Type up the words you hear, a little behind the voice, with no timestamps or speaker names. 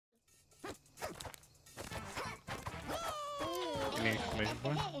Any exclamation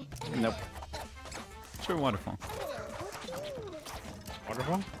point? Nope. Sure, waterfall.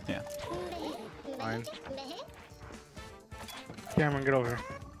 Waterfall? Yeah. Fine. Cameron, get over here.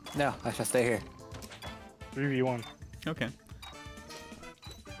 No, I shall stay here. 3v1. Okay.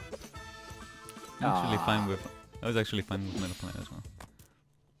 Actually fine with. I was actually fine with middle planet as well.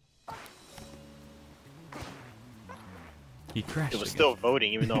 He crashed. It was again. still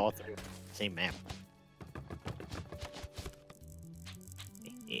voting, even though all three were the same map.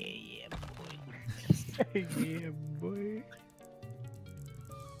 Yeah, boy. Yeah, boy.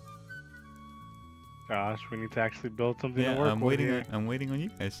 Gosh, we need to actually build something Yeah, to work I'm with waiting. here. I'm waiting on you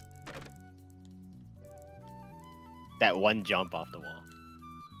guys. That one jump off the wall.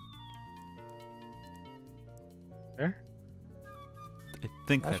 There? I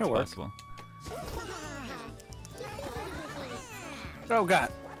think That that's should work. possible. Oh god.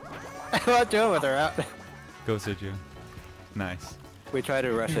 What doing with her out? Go, Sergio. Nice. We tried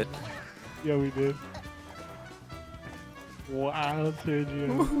to rush it. Yeah, we did. Wow,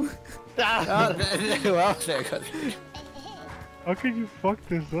 Sergio. Oh, well, there goes. How could you fuck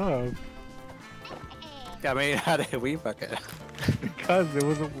this up? I mean, how did we fuck it? Because it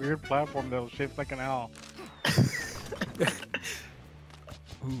was a weird platform that was shaped like an owl.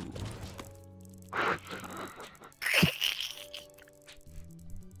 Ooh.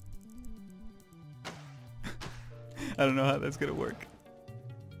 I don't know how that's gonna work.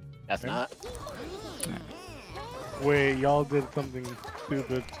 That's not. Wait, y'all did something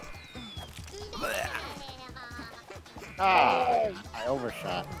stupid. Ah, I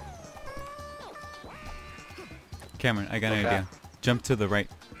overshot. Cameron, I got an Okay. idea. Jump to the right.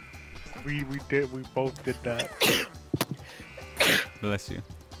 We both did that. Bless you.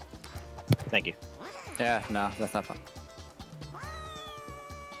 Thank you. Yeah, no, that's not fun.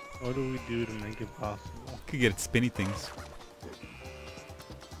 What do we do to make it possible? Could get spinny things,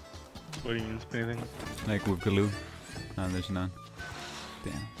 What do you mean spinning? like with glue. No, there's none.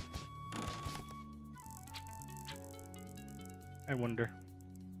 Damn. I wonder.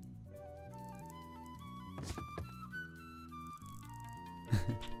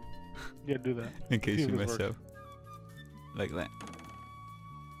 Yeah, do that. In case See you if this mess works. up. Like that.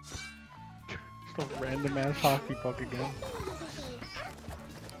 Just a random ass hockey puck again.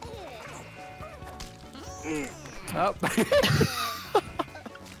 Oh.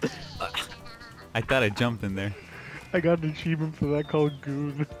 I thought I jumped in there. I got an achievement for that called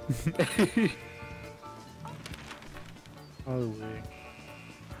Goon. Oh wait,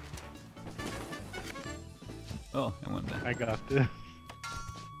 Oh, I won that. I got this.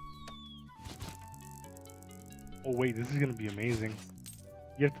 Oh wait, this is gonna be amazing.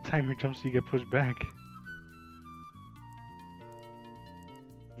 You have to time your jump so you get pushed back.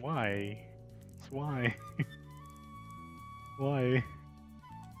 Why? It's why? Why?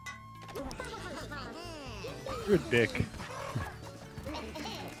 You're a dick.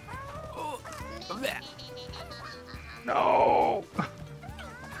 No!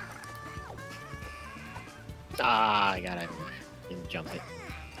 Ah, I gotta didn't jump it.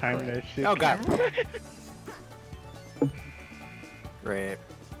 Time that shit. Oh god. Great.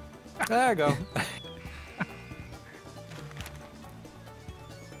 There I go.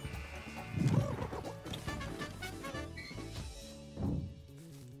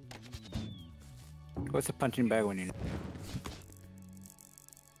 What's a punching bag when you...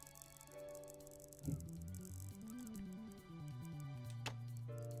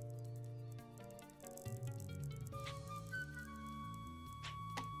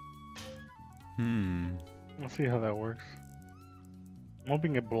 Let's see how that works. I'm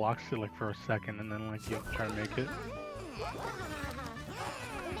hoping it blocks it like for a second and then like you try to make it.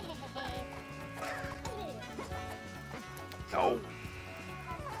 No.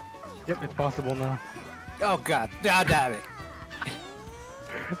 Yep, it's possible now. Oh god. God damn it.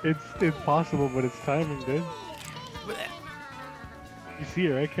 It's possible, but it's timing, dude. You see it,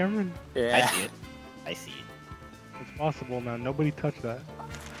 right, Cameron? I Yeah. see it. I see it. It's possible now. Nobody touched that.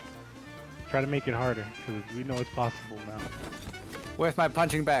 Try to make it harder, because we know it's possible now. Where's my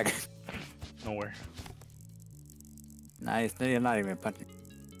punching bag? Nowhere. Nice. You're not even punching.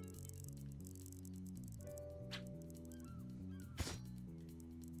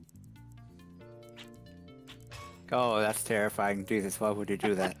 Oh, that's terrifying. Jesus, why would you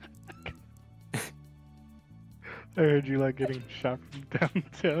do that? I heard you like getting shot from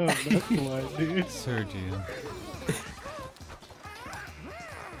downtown. That's why, dude. Sergio.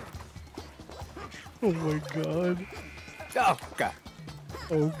 Oh my god. Oh, God.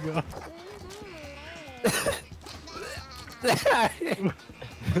 Oh god.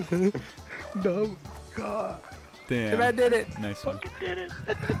 No. God. The man did it. Nice one.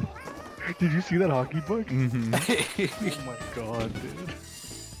 Did you see that hockey book? Mm-hmm. Oh my god, dude.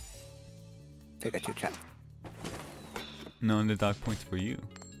 Take a chit chat. No, and the dog points for you.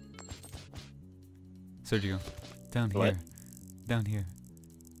 Sergio, down What? here. Down here.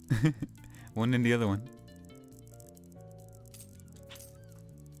 One and the other one.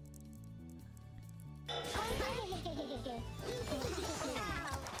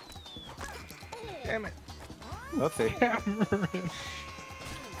 Damn it. Let's see. Cameron.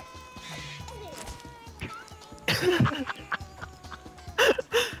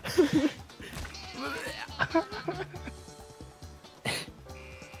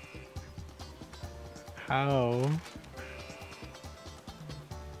 How?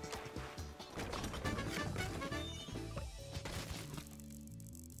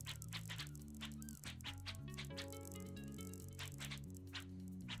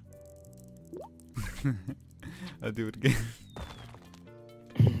 I'll do it again.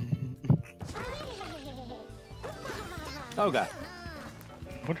 Oh god.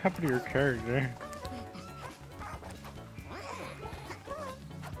 What happened to your character?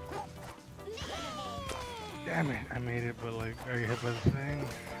 Damn it, I made it, but like, are you hit by the thing?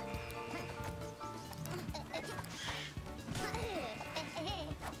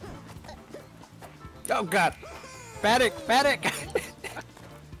 Oh god. Paddock, Paddock.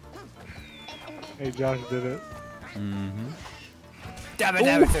 Hey, Josh did it. Mm-hmm. Damn it,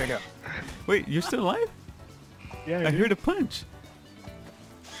 damn it, Sergio. Wait, you're still alive? Yeah, I heard a punch.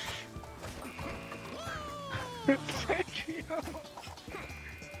 Sergio.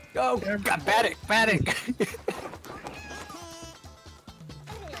 Oh god, Paddock, Paddock.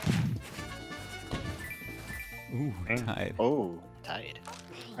 Ooh, Dang. tied. Oh, tied.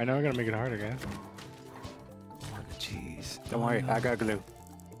 I know I gotta make it hard again. Oh, the cheese. Don't worry, I got glue.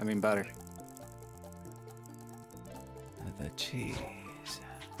 I mean butter. The cheese.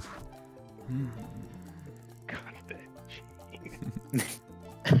 Mm. God, that cheese.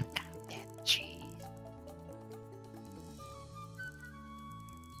 Cheese.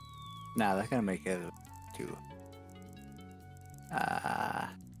 Nah, that's gonna make it too. I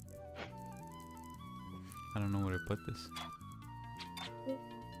don't know where to put this.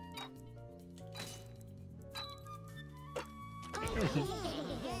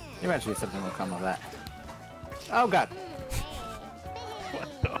 Eventually something will come of that. Oh god. What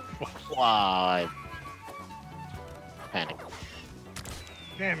the fuck? Wow. I panicked.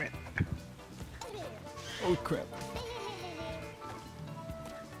 Damn it. Oh crap.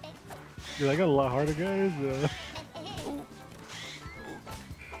 Dude, I got a lot harder, guys.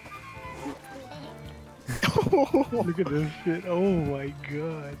 Look at this shit. Oh my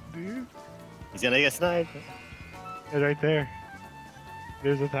god, dude. He's gonna get sniped. It's right there.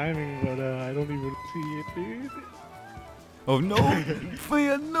 There's a timing, but I don't even see it, dude. Oh no!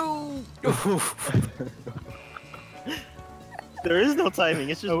 Fire, no! There is no timing.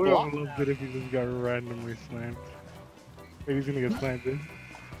 It's just I would have blocked. loved it if he just got randomly slammed. Wait, he's gonna get slammed, dude.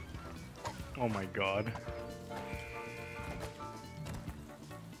 Oh my god.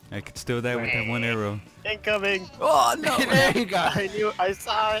 I could still die with that one arrow. Incoming. Oh no! There you go. I knew. I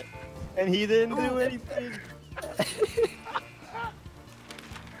saw it, and he didn't do anything.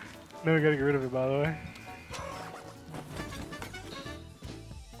 No, we gotta get rid of it, by the way.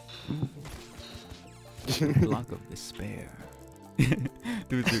 Block of despair.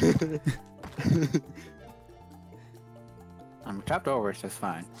 dude. I'm chopped over, it's just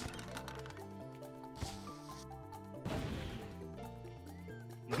fine.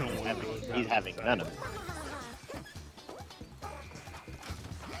 He's having none of it.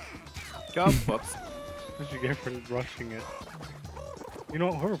 Go, whoops. What you get for rushing it? You know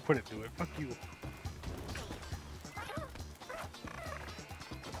what? Whoever put it to it, fuck you.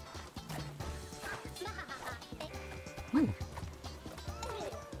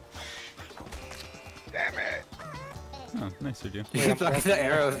 Damn it! Oh, nice, Sergio. You can block the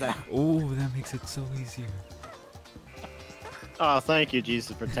arrows now. Oh, that makes it so easier. Oh, thank you,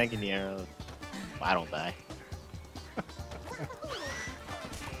 Jesus, for tanking the arrow. I don't die.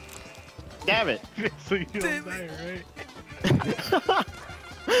 Damn it! So you don't die, right?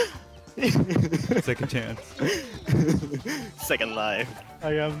 Second chance. Second life.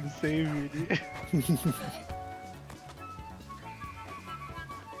 I am the savior, dude.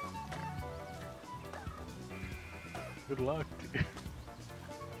 Good luck, dude.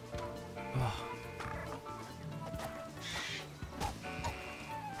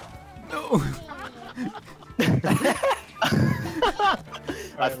 No!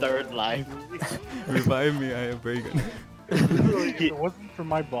 A third life. Revive me, I am very good. If it wasn't for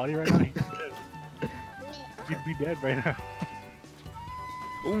my body right now, You'd be dead right now.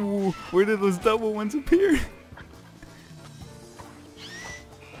 Ooh, where did those double ones appear?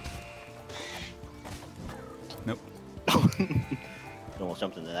 Nope. Almost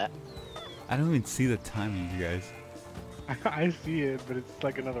jumped into that. I don't even see the timing, you guys. I see it, but it's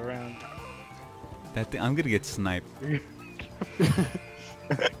like another round. That thing, I'm gonna get sniped. You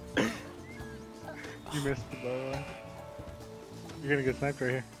missed the bow. You're gonna get sniped right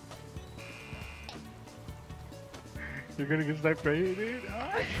here. You're gonna get sniped right here, dude.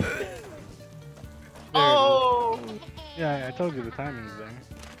 Ah. Oh! Yeah, I told you the timing is there.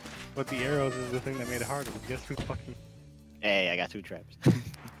 But the arrows is the thing that made it harder. Guess who fucking... Hey, I got 2 traps.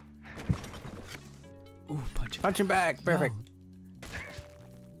 Ooh, punch him. Punch him back. Perfect.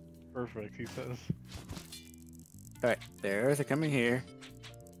 Perfect, he says. Alright, the arrows are coming here.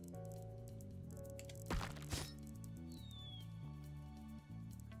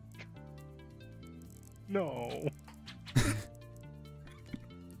 No.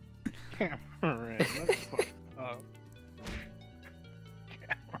 Cameron, that's fucked up.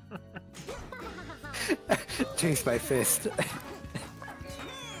 Chase by fist.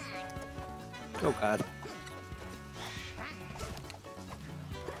 Oh god.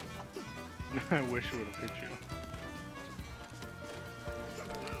 I wish it would have hit you.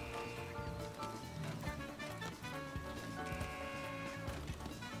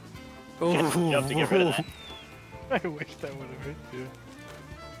 Oh, Jump to get rid of that. I wish that would have hit you.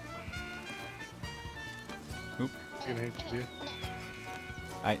 Oop. It's gonna hit you.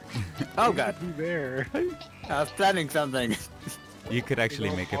 Oh god. Be there. I was planning something. You could actually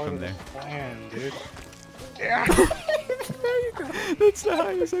make it from there. Plan, dude. Yeah. There you go. That's the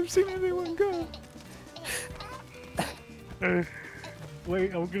highest I've seen anyone go.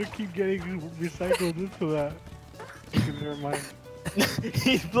 Wait, I'm gonna keep getting recycled into that. Never mind.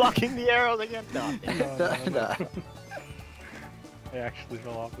 He's blocking the arrows again. No, No. I actually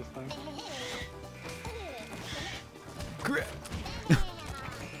fell off this time. Grip.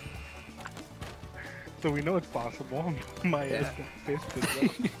 So we know it's possible. My ass got fisted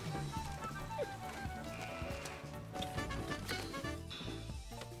though.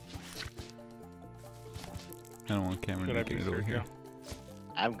 I don't want Cameron Should I making be it over Sergio? here.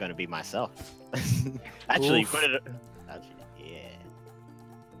 I'm gonna be myself. Actually, Oof. put it. Actually, yeah.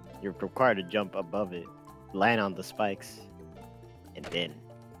 You're required to jump above it, land on the spikes, and then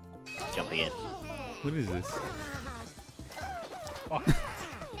jump again. What is this? Oh,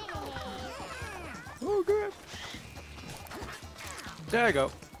 Oh god. There you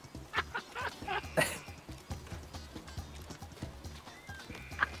go.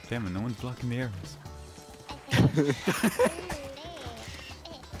 Damn it, no one's blocking the arrows.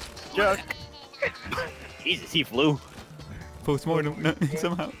 Chuck. Jesus, he flew. Postmortem, no,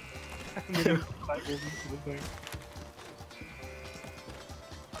 somehow. I'm gonna recycle into the thing.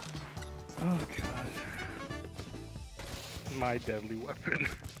 Oh god. My deadly weapon.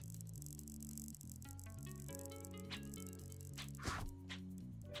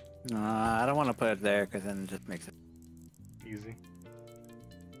 I don't want to put it there because then it just makes it. Easy.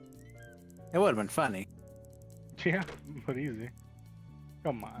 It would have been funny. Yeah, but easy.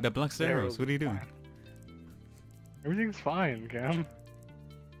 Come on. That blocks the arrows. What are you doing? Fine. Everything's fine, Cam.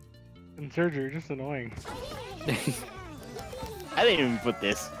 And Sergio, you're just annoying. I didn't even put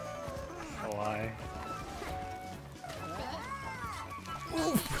this. A lie.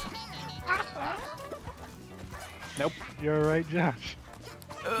 Nope. You're alright, Josh.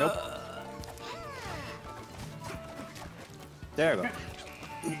 Nope. There we go.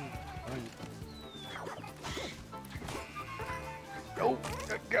 Nope,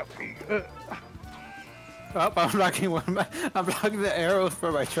 that got me. Oh, I'm blocking one. I'm blocking the arrows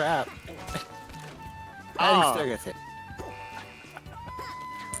for my trap. And he Oh. still gets hit.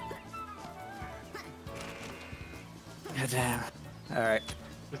 God damn. Alright.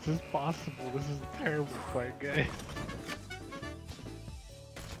 This is possible. This is a terrible fight, guys.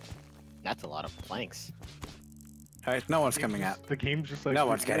 That's a lot of planks. Alright, no one's coming out. The game's just like No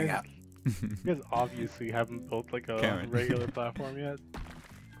one's getting guys- out. You guys obviously haven't built like a Cameron. regular platform yet.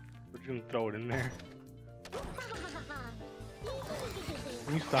 We're just gonna throw it in there.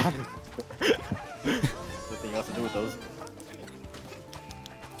 Can you stop it? Nothing else to do with those.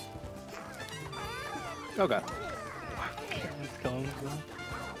 Oh god. Cameron's killing himself.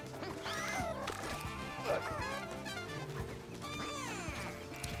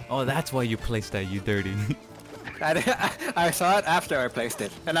 Oh, that's why you placed that, you dirty. I saw it after I placed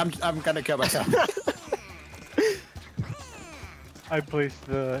it, and I'm gonna kill myself. I placed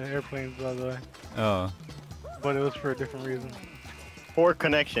the airplanes by the way, Oh. but it was for a different reason. Poor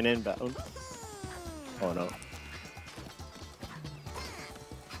connection inbound. Oh no.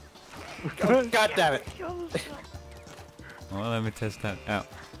 Oh, God damn it! Well, let me test that out.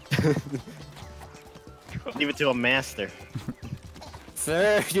 Leave it to a master.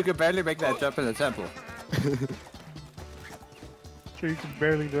 Sir, you can barely make that jump in the temple. So you can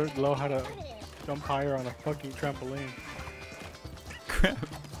barely know how to jump higher on a fucking trampoline. Crap.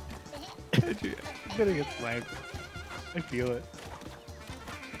 How'd you... I'm gonna get sniped. I feel it.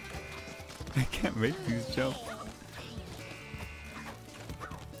 I can't make these jump.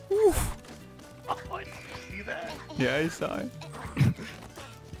 Oh, did you see that? Yeah, I saw it.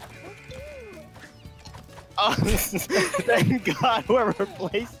 Oh, thank God whoever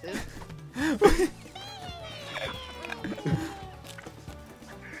placed it.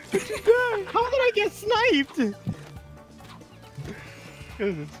 How did I get sniped?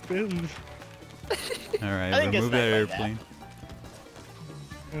 Because it spins. Alright, I didn't get remove that sniped like airplane.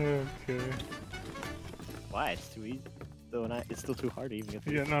 Okay. Why? It's too easy. It's still too hard to even get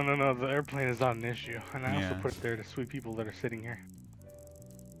through. Yeah, no. The airplane is not an issue. And I also Yeah. put it there to sweep people that are sitting here.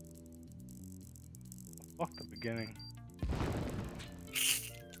 Fuck the beginning.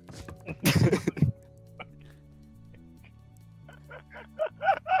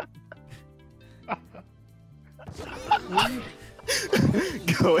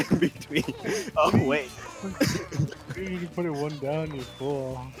 Go in between. Oh, wait. You can put it one down, you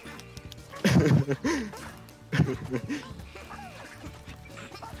fool.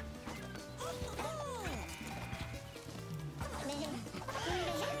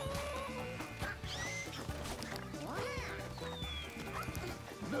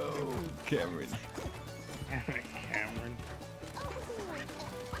 No, Cameron. Cameron.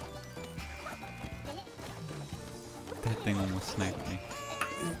 That thing almost sniped me.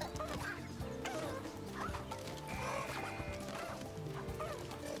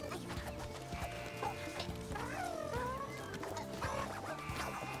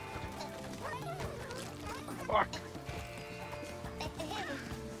 Fuck.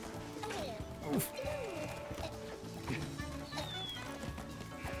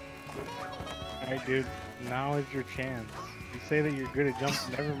 Alright, dude. Now is your chance. You say that you're good at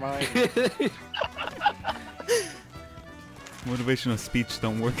jumping, never mind. Motivational speech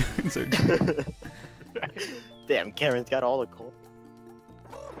don't work. Damn, Karen's got all the coal.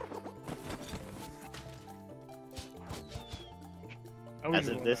 As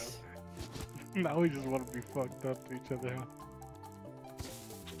of this. Now we just want to be fucked up to each other, huh?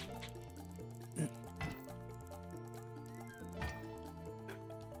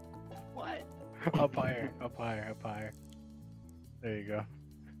 What? Up higher, up higher, up higher. There you go.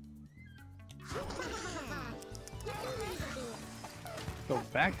 So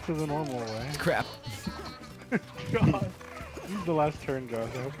back to the normal way. Crap. God. This is the last turn, Josh.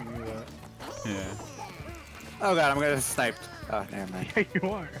 I hope you knew that. Yeah. Oh God, I'm gonna get sniped. Oh, never mind. Yeah, you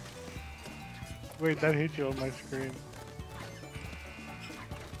are. Wait, that hit you on my screen.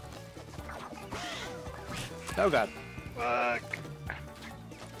 Oh God. Fuck.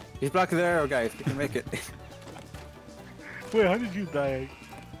 He's blocking the arrow, guys. You can make it. Wait, how did you die?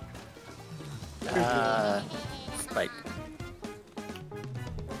 Spike.